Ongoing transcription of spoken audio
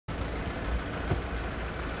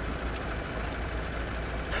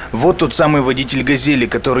Вот тот самый водитель «Газели»,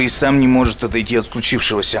 который и сам не может отойти от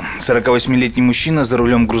случившегося. 48-летний мужчина за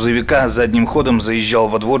рулем грузовика задним ходом заезжал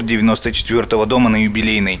во двор 94-го дома на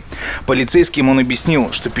Юбилейной. Полицейским он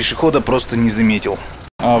объяснил, что пешехода просто не заметил.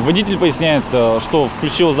 Водитель поясняет, что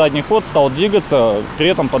включил задний ход, стал двигаться, при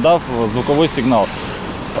этом подав звуковой сигнал.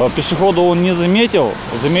 Пешехода он не заметил,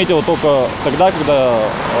 заметил только тогда, когда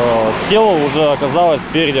тело уже оказалось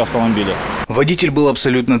спереди автомобиля. Водитель был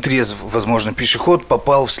абсолютно трезв. Возможно, пешеход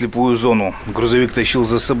попал в слепую зону. Грузовик тащил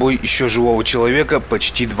за собой еще живого человека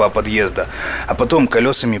почти 2 подъезда, а потом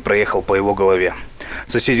колесами проехал по его голове.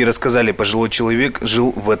 Соседи рассказали, пожилой человек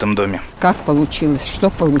жил в этом доме. Как получилось, что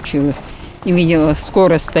получилось. И видела,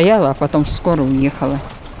 скоро стояла, а потом скоро уехала.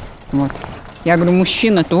 Вот. Я говорю,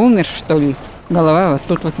 мужчина-то умер, что ли? Голова вот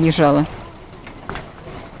тут вот лежала.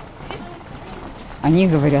 Они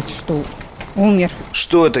говорят, что умер.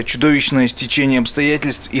 Что это, чудовищное стечение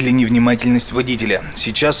обстоятельств или невнимательность водителя?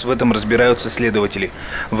 Сейчас в этом разбираются следователи.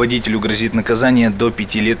 Водителю грозит наказание до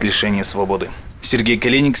 5 лет лишения свободы. Сергей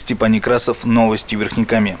Коленник, Степан Некрасов. Новости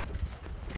Верхнекамья.